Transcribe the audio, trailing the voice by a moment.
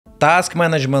task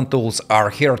management tools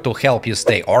are here to help you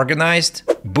stay organized,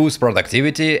 boost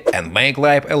productivity, and make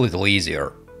life a little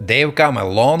easier. They've come a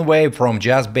long way from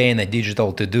just being a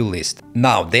digital to-do list.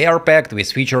 Now they are packed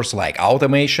with features like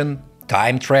automation,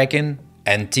 time tracking,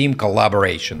 and team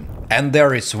collaboration. And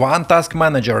there is one task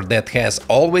manager that has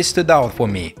always stood out for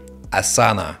me: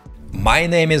 Asana. My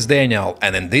name is Daniel,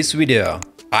 and in this video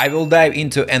I will dive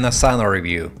into an Asana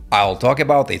review. I'll talk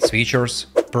about its features,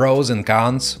 pros and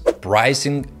cons,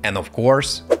 pricing, and of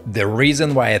course, the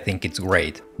reason why I think it's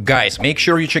great. Guys, make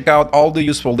sure you check out all the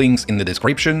useful links in the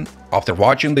description after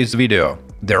watching this video.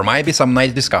 There might be some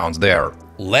nice discounts there.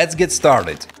 Let's get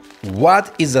started.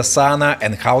 What is Asana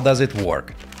and how does it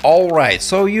work? Alright,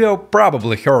 so you have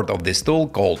probably heard of this tool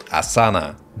called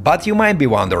Asana. But you might be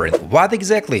wondering, what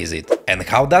exactly is it and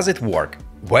how does it work?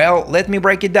 Well, let me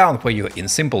break it down for you in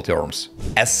simple terms.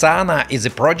 Asana is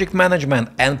a project management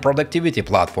and productivity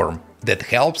platform that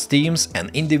helps teams and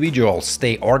individuals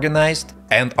stay organized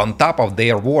and on top of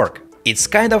their work. It's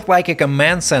kind of like a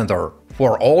command center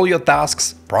for all your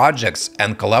tasks, projects,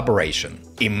 and collaboration.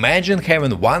 Imagine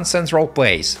having one central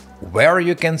place where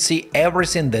you can see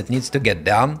everything that needs to get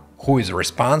done, who is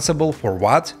responsible for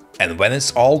what, and when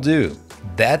it's all due.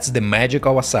 That's the magic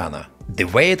of Asana. The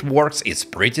way it works is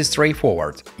pretty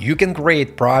straightforward. You can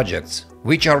create projects,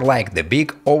 which are like the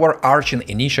big overarching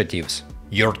initiatives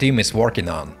your team is working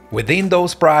on. Within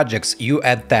those projects, you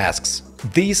add tasks.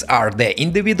 These are the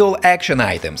individual action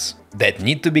items that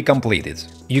need to be completed.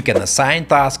 You can assign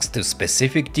tasks to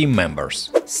specific team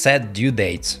members, set due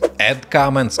dates, add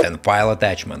comments and file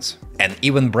attachments, and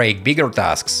even break bigger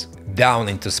tasks down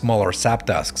into smaller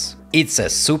subtasks. It's a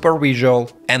super visual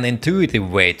and intuitive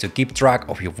way to keep track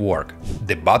of your work.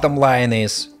 The bottom line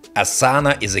is,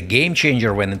 Asana is a game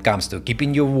changer when it comes to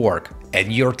keeping your work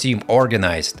and your team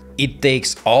organized. It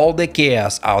takes all the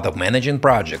chaos out of managing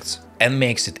projects and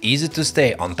makes it easy to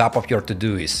stay on top of your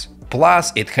to-do's.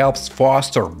 Plus, it helps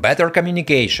foster better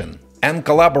communication and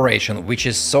collaboration, which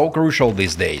is so crucial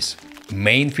these days.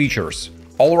 Main features.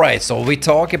 Alright, so we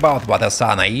talk about what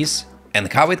Asana is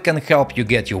and how it can help you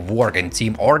get your work and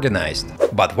team organized.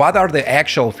 But what are the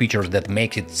actual features that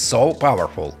make it so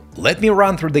powerful? Let me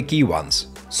run through the key ones,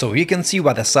 so you can see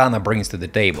what Asana brings to the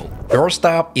table. First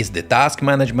up is the task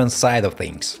management side of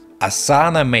things.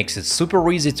 Asana makes it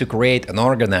super easy to create and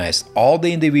organize all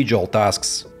the individual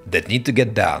tasks that need to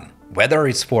get done. Whether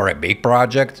it's for a big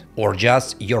project or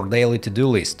just your daily to-do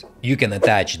list, you can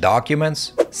attach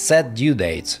documents, set due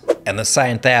dates, and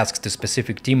assign tasks to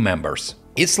specific team members.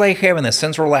 It's like having a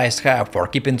centralized hub for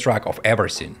keeping track of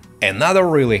everything. Another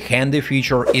really handy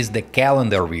feature is the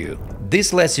calendar view.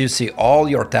 This lets you see all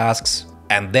your tasks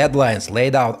and deadlines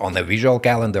laid out on a visual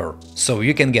calendar, so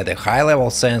you can get a high-level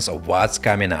sense of what's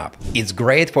coming up. It's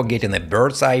great for getting a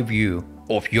bird's-eye view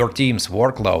of your team's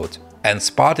workload and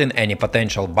spotting any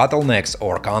potential bottlenecks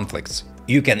or conflicts.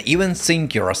 You can even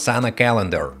sync your Asana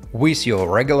calendar with your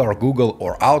regular Google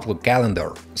or Outlook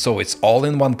calendar, so it's all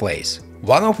in one place.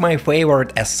 One of my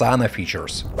favorite Asana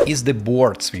features is the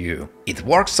boards view. It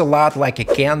works a lot like a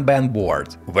Kanban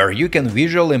board, where you can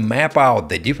visually map out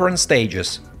the different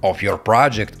stages of your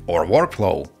project or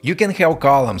workflow. You can have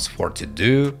columns for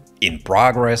to-do, in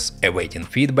progress, awaiting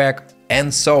feedback,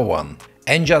 and so on,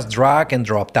 and just drag and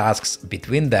drop tasks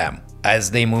between them as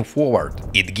they move forward.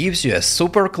 It gives you a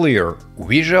super clear,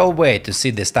 visual way to see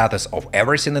the status of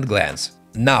everything at a glance.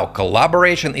 Now,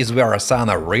 collaboration is where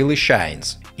Asana really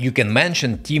shines. You can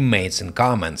mention teammates in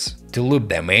comments to loop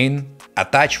them in,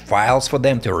 attach files for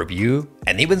them to review,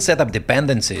 and even set up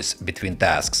dependencies between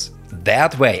tasks.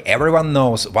 That way, everyone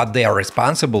knows what they are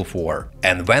responsible for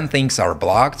and when things are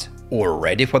blocked or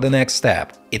ready for the next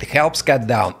step. It helps cut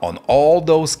down on all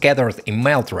those scattered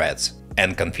email threads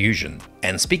and confusion.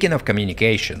 And speaking of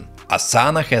communication,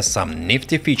 Asana has some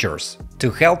nifty features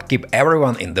to help keep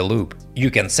everyone in the loop.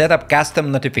 You can set up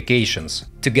custom notifications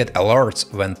to get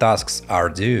alerts when tasks are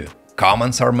due,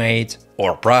 comments are made,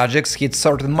 or projects hit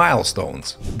certain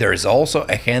milestones. There is also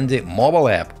a handy mobile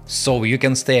app, so you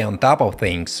can stay on top of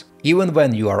things even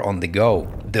when you are on the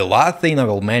go. The last thing I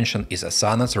will mention is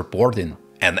Asana's reporting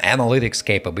and analytics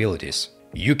capabilities.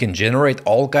 You can generate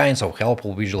all kinds of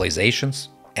helpful visualizations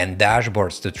and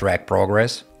dashboards to track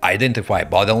progress, identify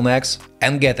bottlenecks,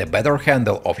 and get a better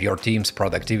handle of your team's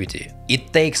productivity.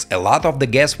 It takes a lot of the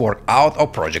guesswork out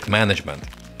of project management.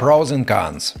 Pros and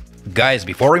cons. Guys,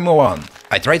 before we move on,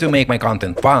 I try to make my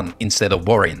content fun instead of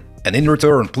boring. And in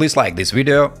return, please like this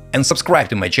video and subscribe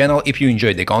to my channel if you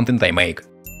enjoy the content I make.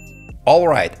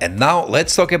 Alright, and now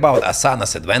let's talk about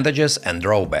Asana's advantages and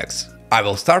drawbacks. I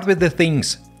will start with the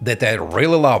things that I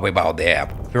really love about the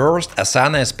app. First,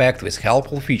 Asana is packed with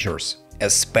helpful features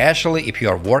especially if you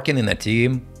are working in a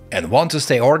team and want to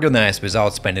stay organized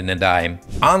without spending a dime.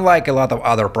 Unlike a lot of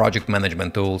other project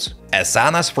management tools,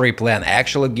 Asana's free plan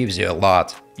actually gives you a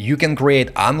lot. You can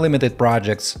create unlimited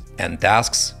projects and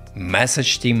tasks,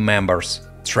 message team members,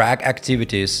 track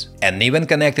activities, and even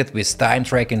connect it with time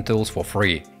tracking tools for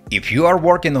free. If you are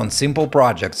working on simple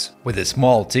projects with a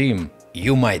small team,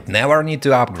 you might never need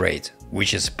to upgrade,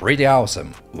 which is pretty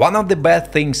awesome. One of the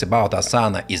best things about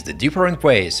Asana is the different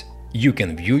ways you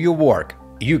can view your work.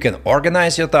 You can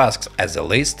organize your tasks as a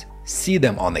list, see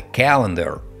them on a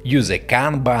calendar, use a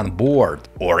Kanban board,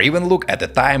 or even look at a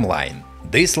timeline.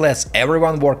 This lets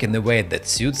everyone work in a way that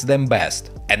suits them best,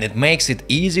 and it makes it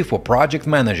easy for project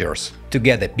managers to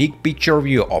get a big picture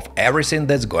view of everything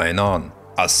that's going on.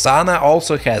 Asana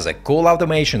also has a cool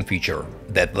automation feature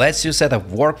that lets you set up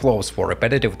workflows for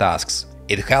repetitive tasks.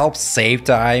 It helps save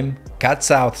time, cuts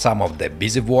out some of the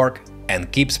busy work,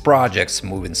 and keeps projects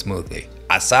moving smoothly.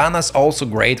 Asana's also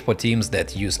great for teams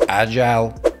that use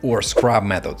Agile or Scrum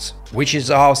methods, which is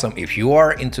awesome if you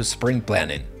are into sprint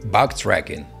planning, bug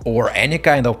tracking, or any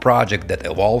kind of project that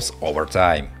evolves over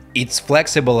time. It's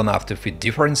flexible enough to fit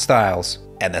different styles,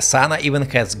 and Asana even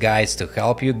has guides to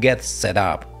help you get set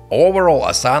up. Overall,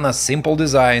 Asana's simple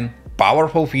design,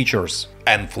 powerful features,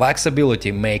 and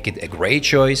flexibility make it a great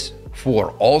choice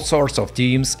for all sorts of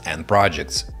teams and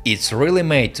projects. It's really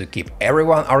made to keep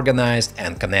everyone organized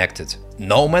and connected,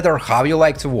 no matter how you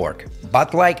like to work.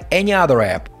 But like any other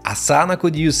app, Asana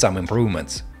could use some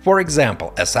improvements. For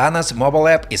example, Asana's mobile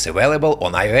app is available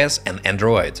on iOS and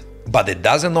Android, but it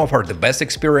doesn't offer the best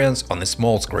experience on a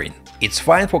small screen. It's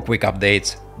fine for quick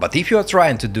updates, but if you are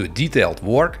trying to do detailed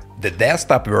work, the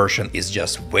desktop version is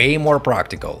just way more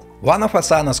practical. One of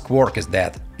Asana's quirks is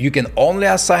that you can only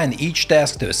assign each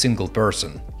task to a single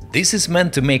person. This is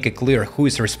meant to make it clear who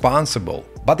is responsible,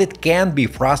 but it can be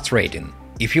frustrating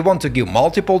if you want to give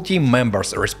multiple team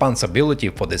members a responsibility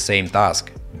for the same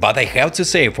task. But I have to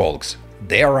say, folks,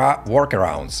 there are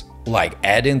workarounds, like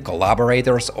adding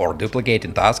collaborators or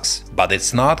duplicating tasks, but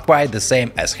it's not quite the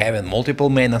same as having multiple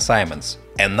main assignments.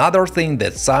 Another thing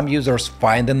that some users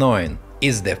find annoying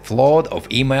is the flood of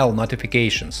email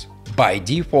notifications. By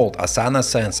default, Asana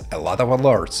sends a lot of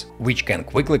alerts, which can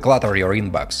quickly clutter your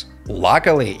inbox.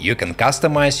 Luckily, you can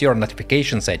customize your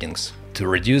notification settings to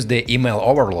reduce the email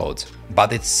overload,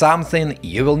 but it's something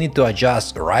you will need to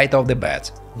adjust right off the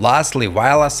bat. Lastly,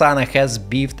 while Asana has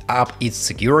beefed up its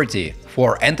security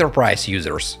for enterprise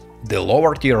users, the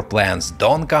lower-tier plans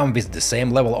don't come with the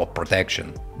same level of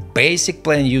protection. Basic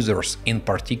plan users, in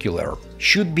particular,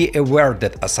 should be aware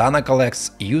that Asana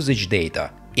collects usage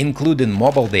data, including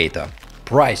mobile data.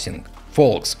 Pricing.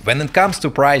 Folks, when it comes to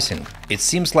pricing, it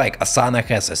seems like Asana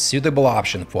has a suitable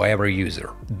option for every user.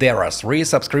 There are 3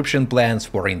 subscription plans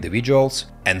for individuals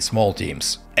and small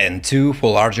teams, and 2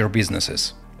 for larger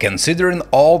businesses. Considering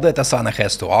all that Asana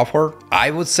has to offer,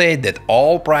 I would say that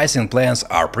all pricing plans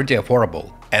are pretty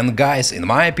affordable. And guys, in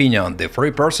my opinion, the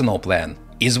free personal plan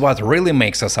is what really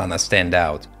makes Asana stand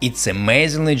out. It's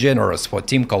amazingly generous for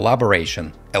team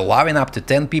collaboration, allowing up to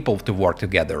 10 people to work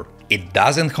together. It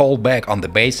doesn't hold back on the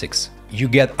basics. You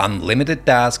get unlimited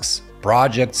tasks,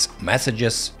 projects,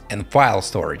 messages, and file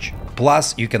storage.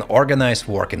 Plus, you can organize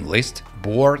work in list,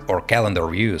 board, or calendar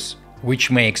views, which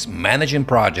makes managing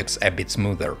projects a bit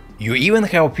smoother. You even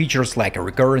have features like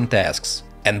recurring tasks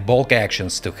and bulk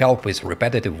actions to help with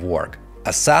repetitive work.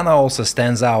 Asana also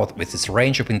stands out with its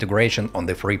range of integration on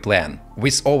the free plan.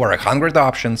 With over 100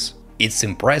 options, it's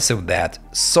impressive that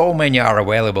so many are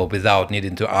available without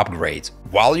needing to upgrade.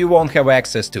 While you won't have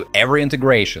access to every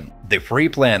integration, the free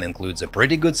plan includes a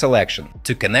pretty good selection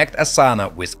to connect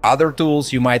Asana with other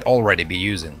tools you might already be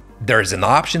using. There's an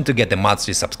option to get a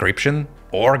monthly subscription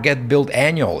or get billed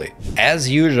annually. As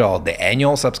usual, the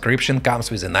annual subscription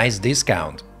comes with a nice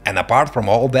discount. And apart from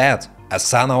all that,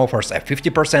 Asana offers a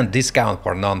 50% discount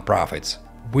for non-profits,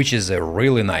 which is a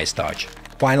really nice touch.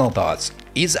 Final thoughts.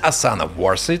 Is Asana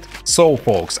worth it? So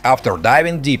folks, after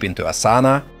diving deep into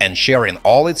Asana and sharing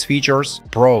all its features,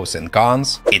 pros and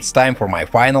cons, it's time for my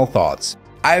final thoughts.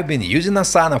 I've been using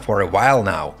Asana for a while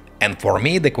now, and for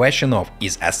me the question of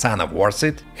is Asana worth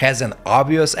it has an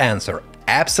obvious answer: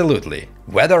 absolutely.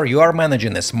 Whether you are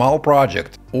managing a small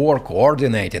project or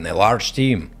coordinating a large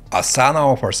team, Asana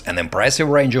offers an impressive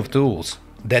range of tools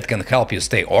that can help you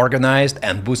stay organized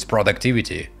and boost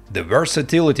productivity. The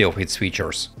versatility of its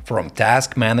features, from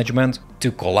task management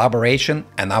to collaboration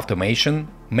and automation,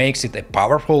 makes it a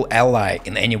powerful ally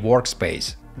in any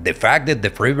workspace. The fact that the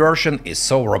free version is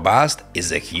so robust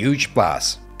is a huge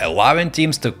plus, allowing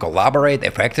teams to collaborate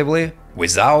effectively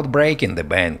without breaking the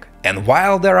bank. And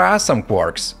while there are some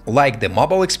quirks, like the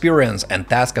mobile experience and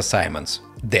task assignments,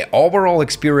 the overall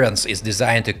experience is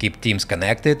designed to keep teams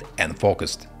connected and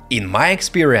focused. In my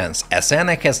experience,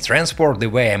 Asana has transformed the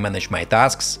way I manage my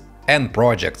tasks and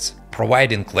projects,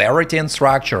 providing clarity and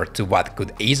structure to what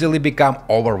could easily become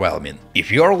overwhelming.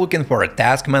 If you're looking for a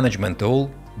task management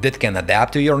tool that can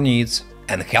adapt to your needs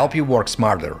and help you work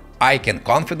smarter, I can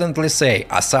confidently say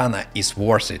Asana is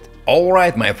worth it.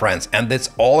 Alright my friends, and that's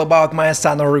all about my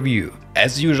Asana review.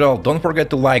 As usual, don't forget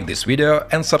to like this video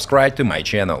and subscribe to my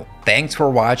channel. Thanks for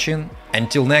watching,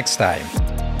 until next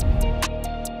time.